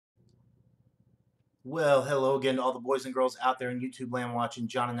Well, hello again to all the boys and girls out there in YouTube land watching.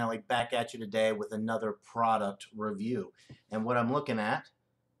 John and Ellie back at you today with another product review. And what I'm looking at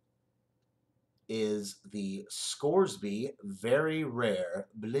is the Scoresby Very Rare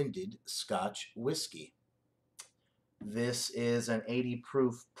Blended Scotch Whiskey. This is an 80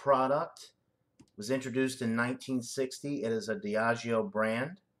 proof product. It was introduced in 1960. It is a Diageo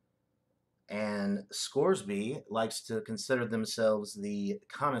brand. And Scoresby likes to consider themselves the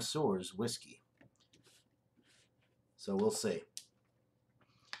connoisseur's whiskey. So we'll see.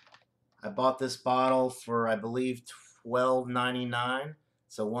 I bought this bottle for, I believe, $12.99.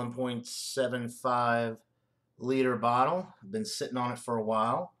 It's a 1.75 liter bottle. I've been sitting on it for a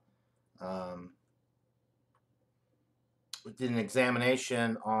while. We did an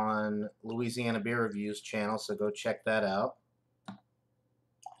examination on Louisiana Beer Reviews channel, so go check that out.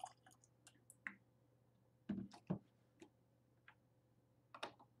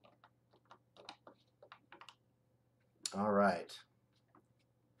 All right.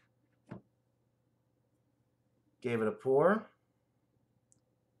 Gave it a pour.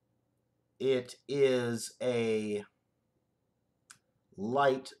 It is a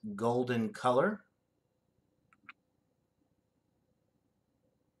light golden color.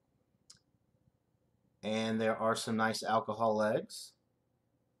 And there are some nice alcohol legs.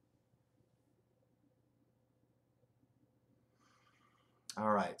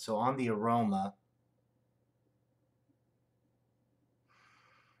 All right, so on the aroma,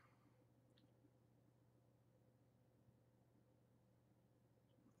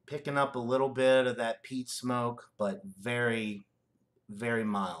 picking up a little bit of that peat smoke, but very, very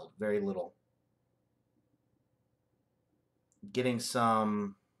mild, very little. Getting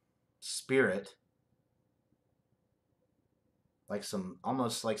some spirit, like some,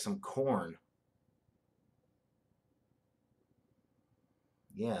 almost like some corn.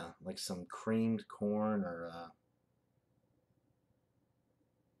 Yeah, like some creamed corn or,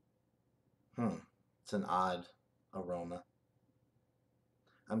 it's an odd aroma.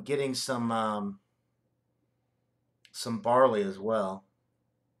 I'm getting some barley as well.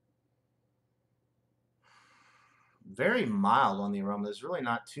 Very mild on the aroma. There's really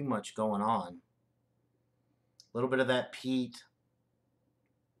not too much going on. A little bit of that peat.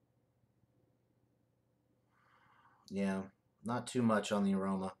 Yeah, not too much on the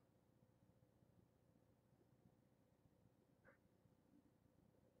aroma.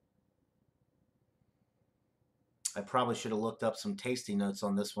 I probably should have looked up some tasting notes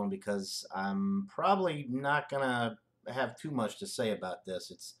on this one because I'm probably not gonna have too much to say about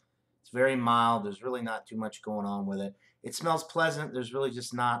this. It's very mild. There's really not too much going on with it. It smells pleasant. There's really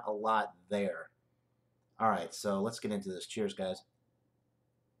just not a lot there. All right, so let's get into this. Cheers, guys.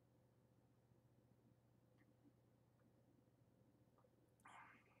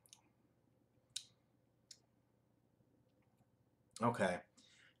 Okay,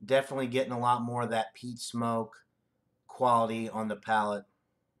 definitely getting a lot more of that peat smoke quality on the palate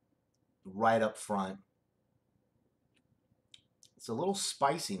right up front. It's a little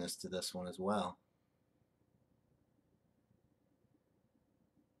spiciness to this one as well.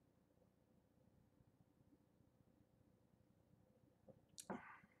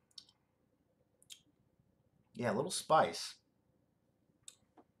 Yeah, a little spice.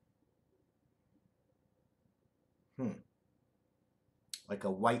 Like a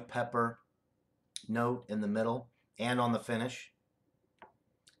white pepper note in the middle and on the finish.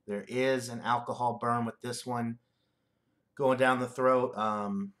 There is an alcohol burn with this one going down the throat,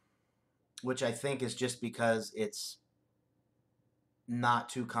 which I think is just because it's not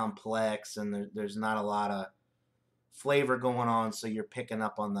too complex and there's not a lot of flavor going on, so you're picking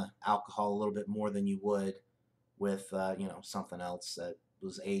up on the alcohol a little bit more than you would with something else that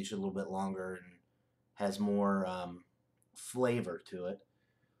was aged a little bit longer and has more flavor to it.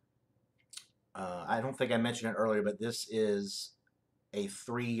 I don't think I mentioned it earlier, but this is a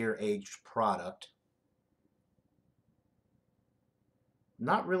 3-year aged product.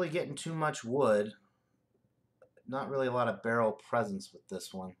 Not really getting too much wood. Not really a lot of barrel presence with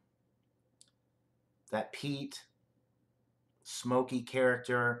this one. That peat, smoky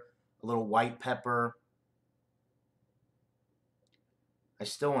character, a little white pepper. I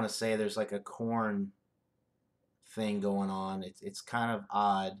still want to say there's like a corn thing going on. It's kind of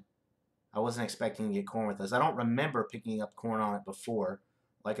odd. I wasn't expecting to get corn with this. I don't remember picking up corn on it before.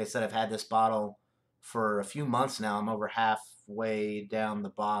 Like I said, I've had this bottle for a few months now. I'm over halfway down the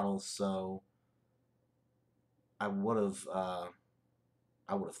bottle, so I would have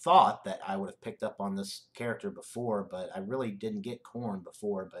thought that I would have picked up on this character before, but I really didn't get corn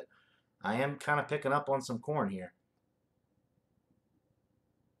before. But I am kind of picking up on some corn here.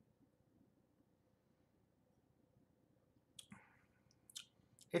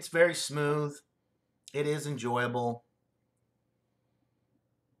 It's very smooth. It is enjoyable.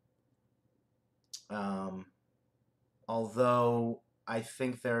 Um, Although I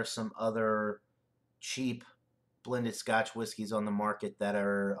think there are some other cheap blended Scotch whiskeys on the market that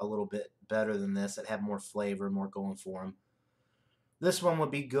are a little bit better than this, that have more flavor, more going for them. This one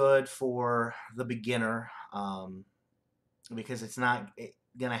would be good for the beginner because it's not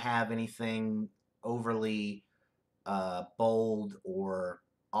going to have anything overly bold or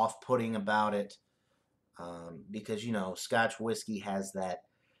off-putting about it. Because you know, Scotch whiskey has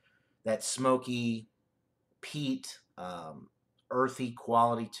that smoky peat, earthy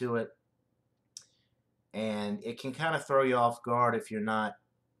quality to it, and it can kind of throw you off guard if you're not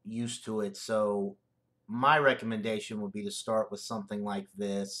used to it. So my recommendation would be to start with something like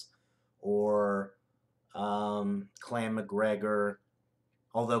this, or Clan McGregor.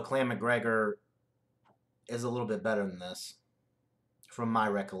 Although Clan McGregor is a little bit better than this, from my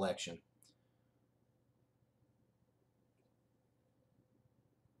recollection.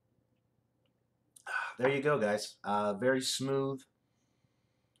 There you go, guys. Very smooth,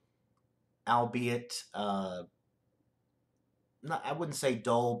 albeit not, I wouldn't say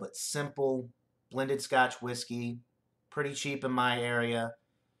dull, but simple blended Scotch whiskey. Pretty cheap in my area.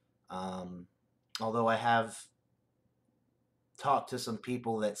 Um, Although I have talked to some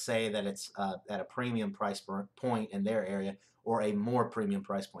people that say that it's at a premium price point in their area, or a more premium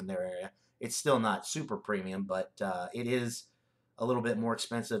price point in their area. It's still not super premium, but it is a little bit more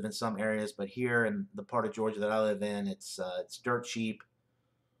expensive in some areas. But here in the part of Georgia that I live in, it's dirt cheap,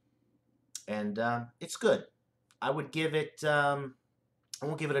 and it's good. I would give it. I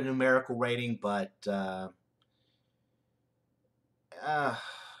won't give it a numerical rating, but uh,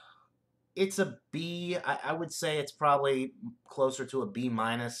 it's a B. I would say it's probably closer to a B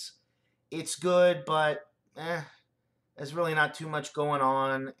minus. It's good, but there's really not too much going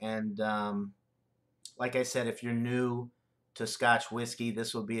on. And like I said, if you're new to Scotch whiskey,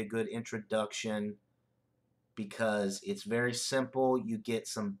 this will be a good introduction because it's very simple. You get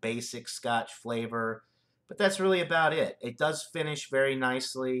some basic Scotch flavor, but that's really about it. It does finish very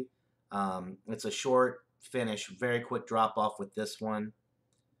nicely. It's a short finish, very quick drop off with this one.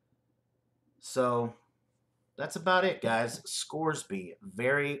 So that's about it, guys. Scoresby,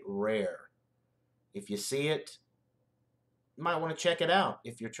 very rare. If you see it, you might want to check it out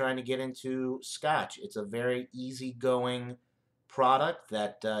if you're trying to get into Scotch. It's a very easygoing product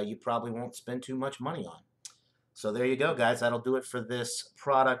that you probably won't spend too much money on. So there you go, guys. That'll do it for this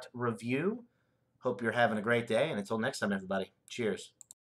product review. Hope you're having a great day, and until next time, everybody, cheers.